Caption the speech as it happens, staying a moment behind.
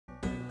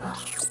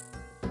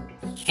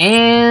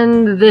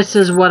And this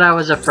is what I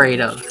was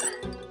afraid of.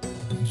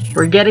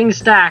 We're getting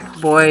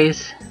stacked,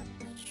 boys.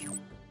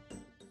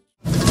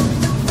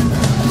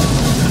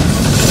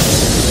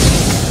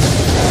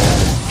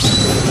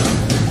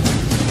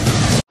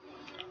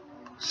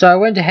 So I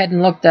went ahead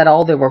and looked at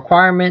all the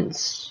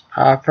requirements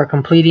for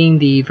completing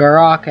the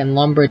Varrack and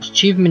Lumbridge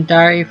achievement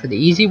diary for the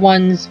easy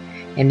ones,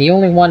 and the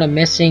only one I'm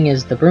missing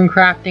is the rune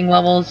crafting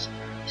levels.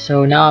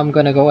 So now I'm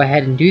going to go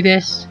ahead and do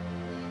this.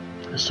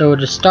 So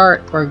to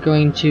start, we're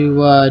going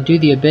to do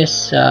the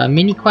Abyss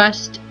mini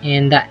quest,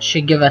 and that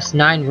should give us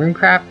 9 rune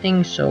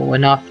crafting, so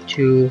enough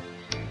to,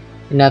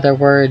 in other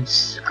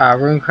words,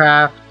 rune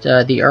craft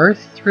the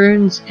earth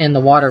runes and the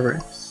water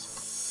runes.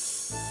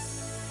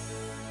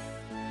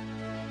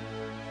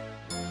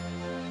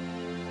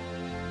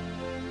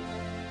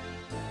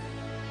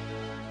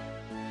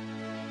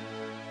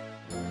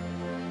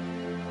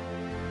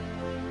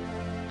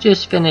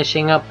 Just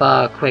finishing up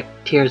a quick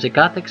Tears of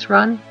Guthix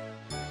run.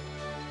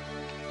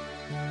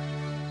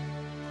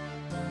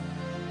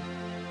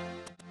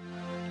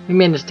 We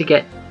managed to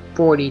get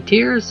 40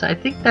 tears. I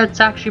think that's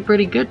actually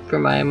pretty good for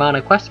my amount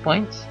of quest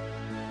points.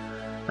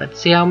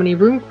 Let's see how many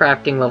rune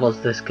crafting levels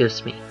this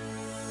gives me.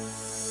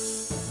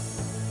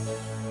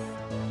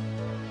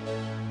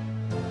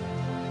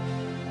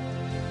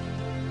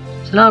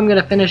 So now I'm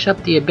going to finish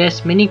up the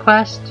Abyss mini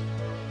quest.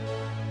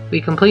 We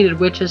completed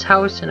Witch's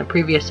House in a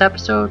previous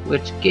episode,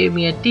 which gave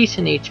me a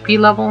decent HP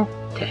level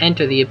to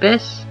enter the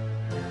Abyss.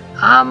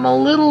 I'm a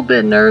little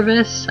bit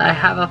nervous. I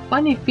have a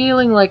funny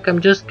feeling like I'm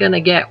just gonna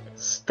get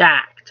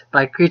stacked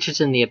by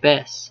creatures in the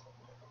Abyss.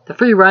 The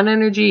free run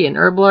energy and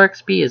Herblore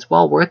XP is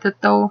well worth it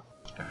though.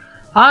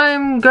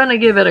 I'm gonna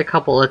give it a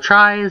couple of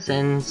tries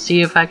and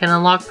see if I can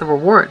unlock the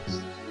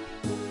rewards.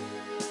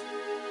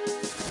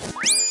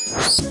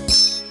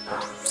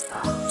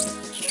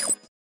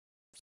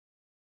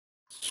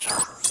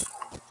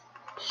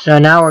 So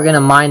now we're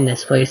gonna mine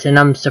this place, and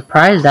I'm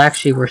surprised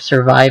actually we're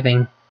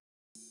surviving.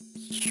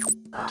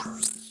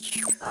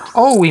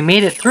 Oh, we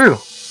made it through!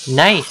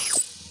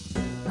 Nice!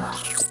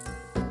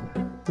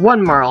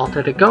 One more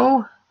altar to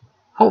go.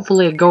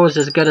 Hopefully it goes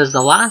as good as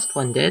the last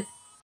one did.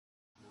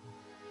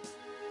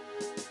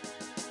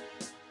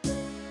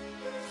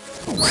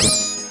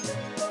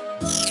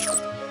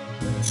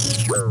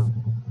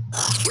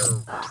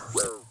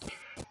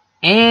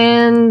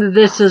 And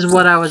this is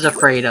what I was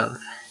afraid of.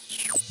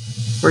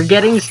 We're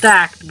getting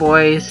stacked,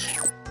 boys.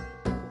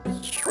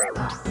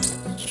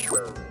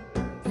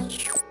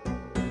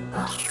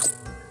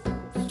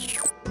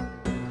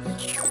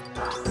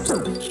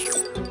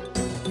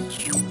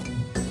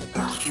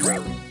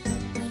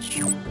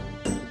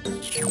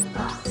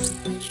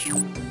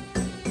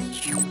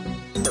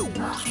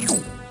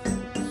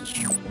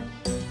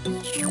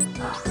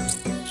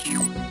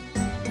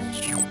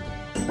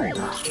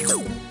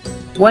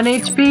 One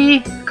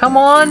HP? Come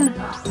on!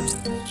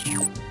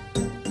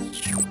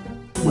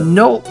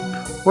 Nope,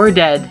 we're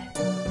dead.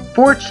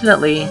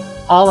 Fortunately,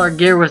 all our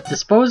gear was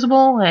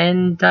disposable,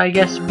 and I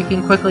guess we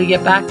can quickly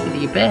get back to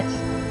the Abyss.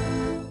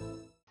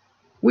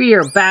 We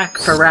are back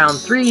for round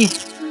 3.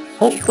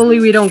 Hopefully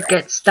we don't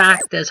get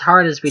stacked as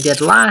hard as we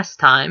did last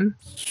time.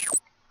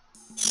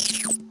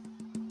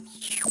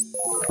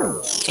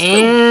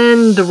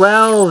 And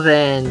well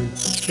then,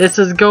 this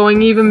is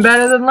going even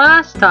better than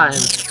last time.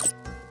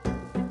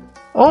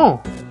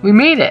 Oh, we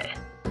made it.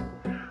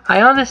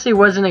 I honestly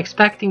wasn't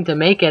expecting to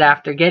make it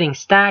after getting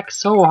stacked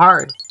so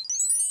hard.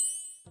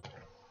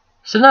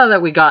 So now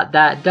that we got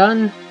that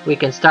done, we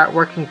can start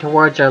working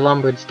towards our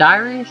Lumbridge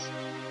diaries.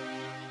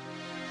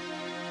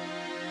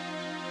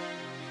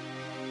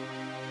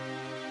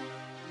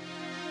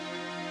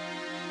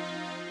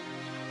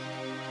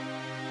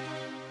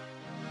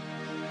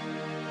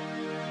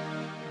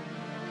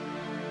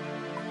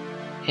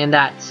 And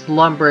that's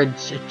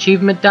Lumbridge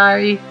achievement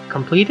diary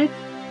completed.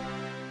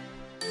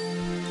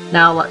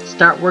 Now let's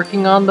start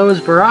working on those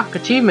Varrack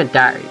achievement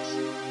diaries.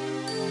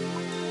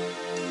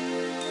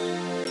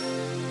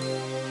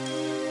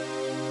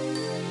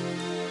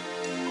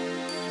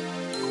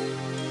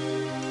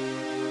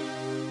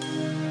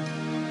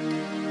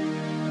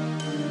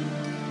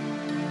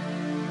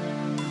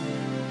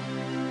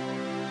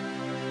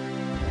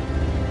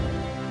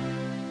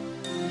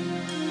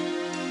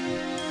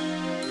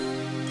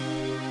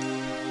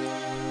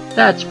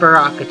 That's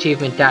Varrack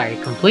achievement diary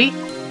complete.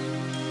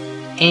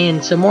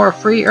 And some more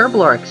free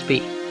Herblore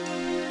XP.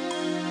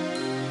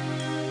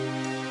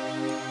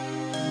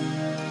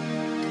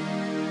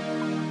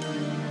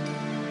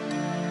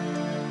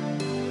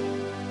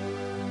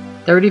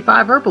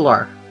 $35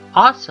 Herblore.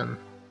 Awesome.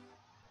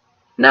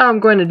 Now I'm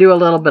going to do a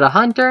little bit of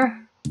Hunter.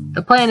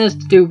 The plan is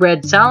to do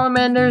Red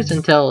Salamanders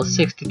until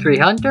 63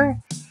 Hunter,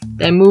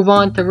 then move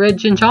on to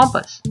Ridge and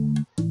Chompas.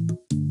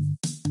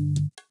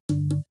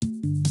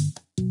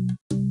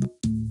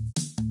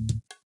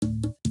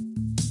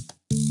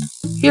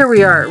 Here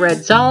we are at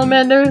Red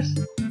Salamanders.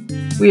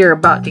 We are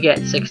about to get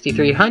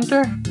 63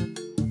 Hunter.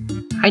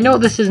 I know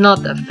this is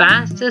not the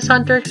fastest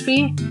Hunter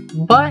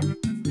XP, but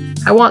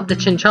I want the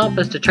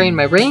Chinchompas to train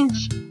my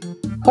range,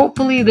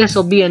 Hopefully this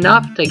will be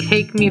enough to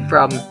take me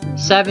from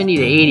 70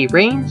 to 80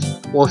 range.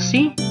 We'll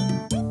see.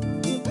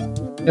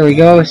 There we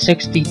go,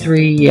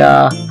 63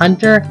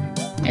 hunter,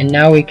 and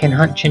now we can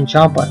hunt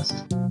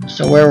chinchompas.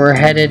 So where we're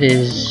headed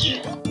is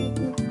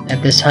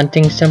at this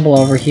hunting symbol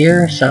over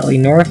here, slightly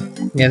north,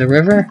 near the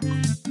river.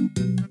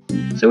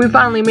 So we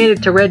finally made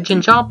it to red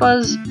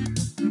chinchompas.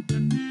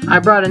 I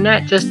brought a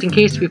net just in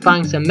case we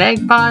find some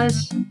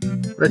magpies.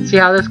 Let's see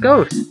how this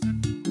goes.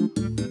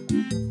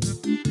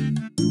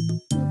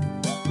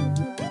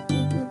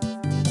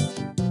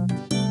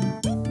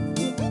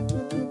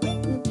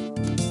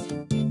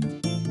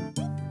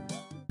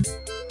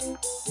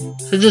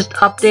 So just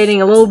updating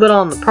a little bit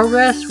on the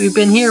progress. We've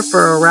been here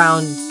for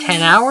around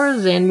 10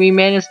 hours and we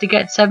managed to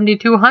get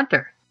 72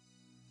 hunter.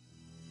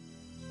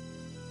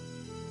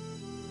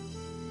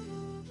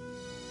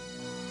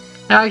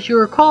 Now as you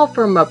recall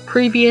from a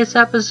previous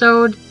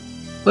episode,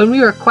 when we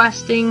were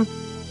questing,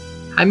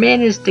 I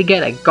managed to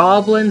get a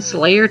goblin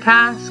slayer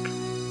task.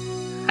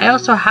 I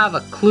also have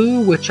a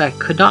clue which I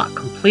could not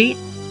complete.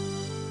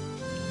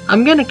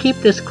 I'm gonna keep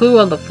this clue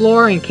on the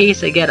floor in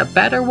case I get a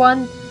better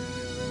one.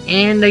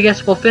 And I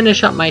guess we'll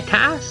finish up my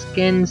task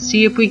and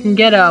see if we can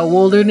get a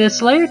Wilderness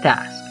Slayer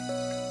task.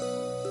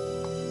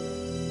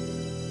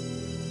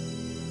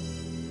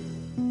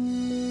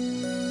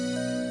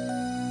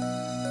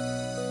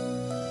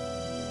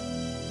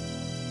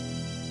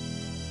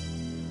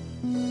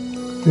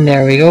 And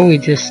there we go, we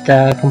just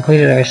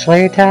completed our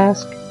Slayer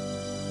task.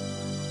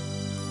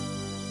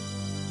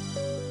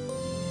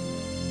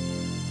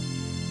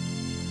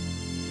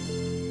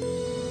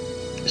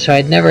 So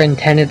I'd never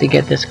intended to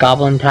get this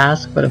goblin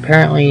task, but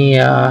apparently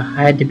I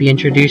had to be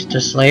introduced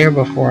to Slayer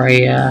before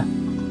I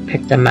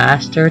picked a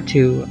master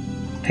to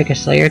pick a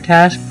Slayer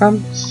task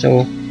from.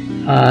 So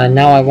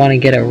now I want to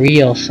get a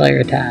real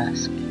Slayer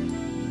task.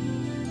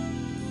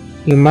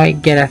 You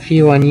might get a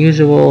few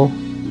unusual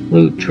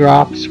loot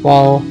drops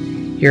while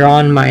you're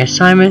on my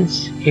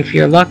assignments if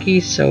you're lucky.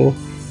 So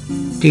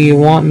do you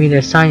want me to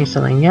assign you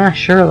something? Yeah,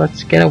 sure,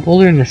 let's get a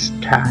wilderness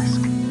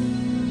task.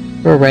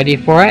 We're ready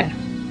for it.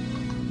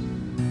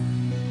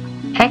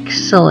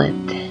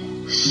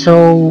 Excellent.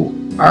 So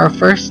our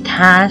first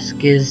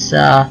task is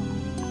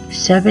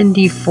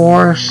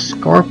 74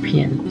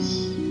 scorpions.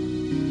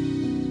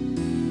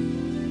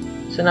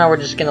 So now we're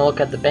just gonna look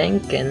at the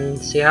bank and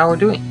see how we're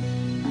doing.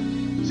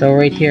 So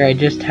right here I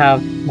just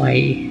have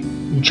my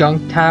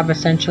junk tab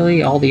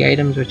essentially, all the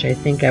items which I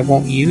think I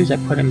won't use, I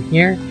put them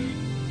here.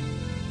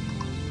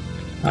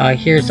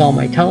 Here's all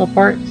my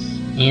teleports,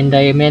 and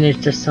I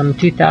managed to some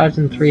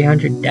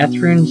 2,300 death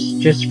runes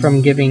just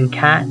from giving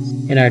cats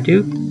in our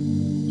dupe.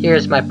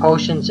 Here's my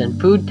potions and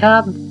food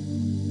tab.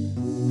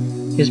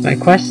 Here's my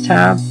quest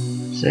tab,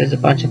 so there's a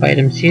bunch of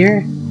items here.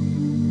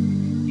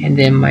 And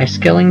then my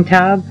skilling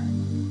tab.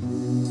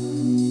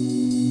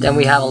 Then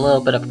we have a little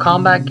bit of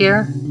combat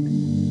gear.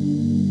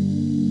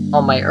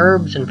 All my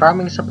herbs and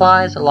farming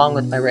supplies along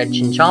with my red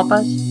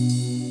chinchompas.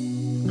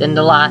 Then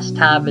the last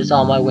tab is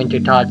all my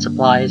winter Todd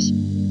supplies.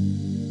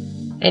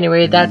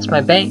 Anyway, that's my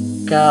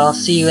bank. I'll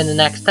see you in the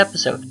next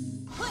episode.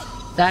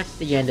 That's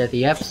the end of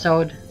the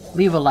episode.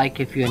 Leave a like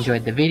if you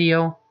enjoyed the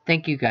video.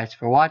 Thank you guys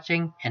for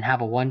watching and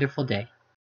have a wonderful day.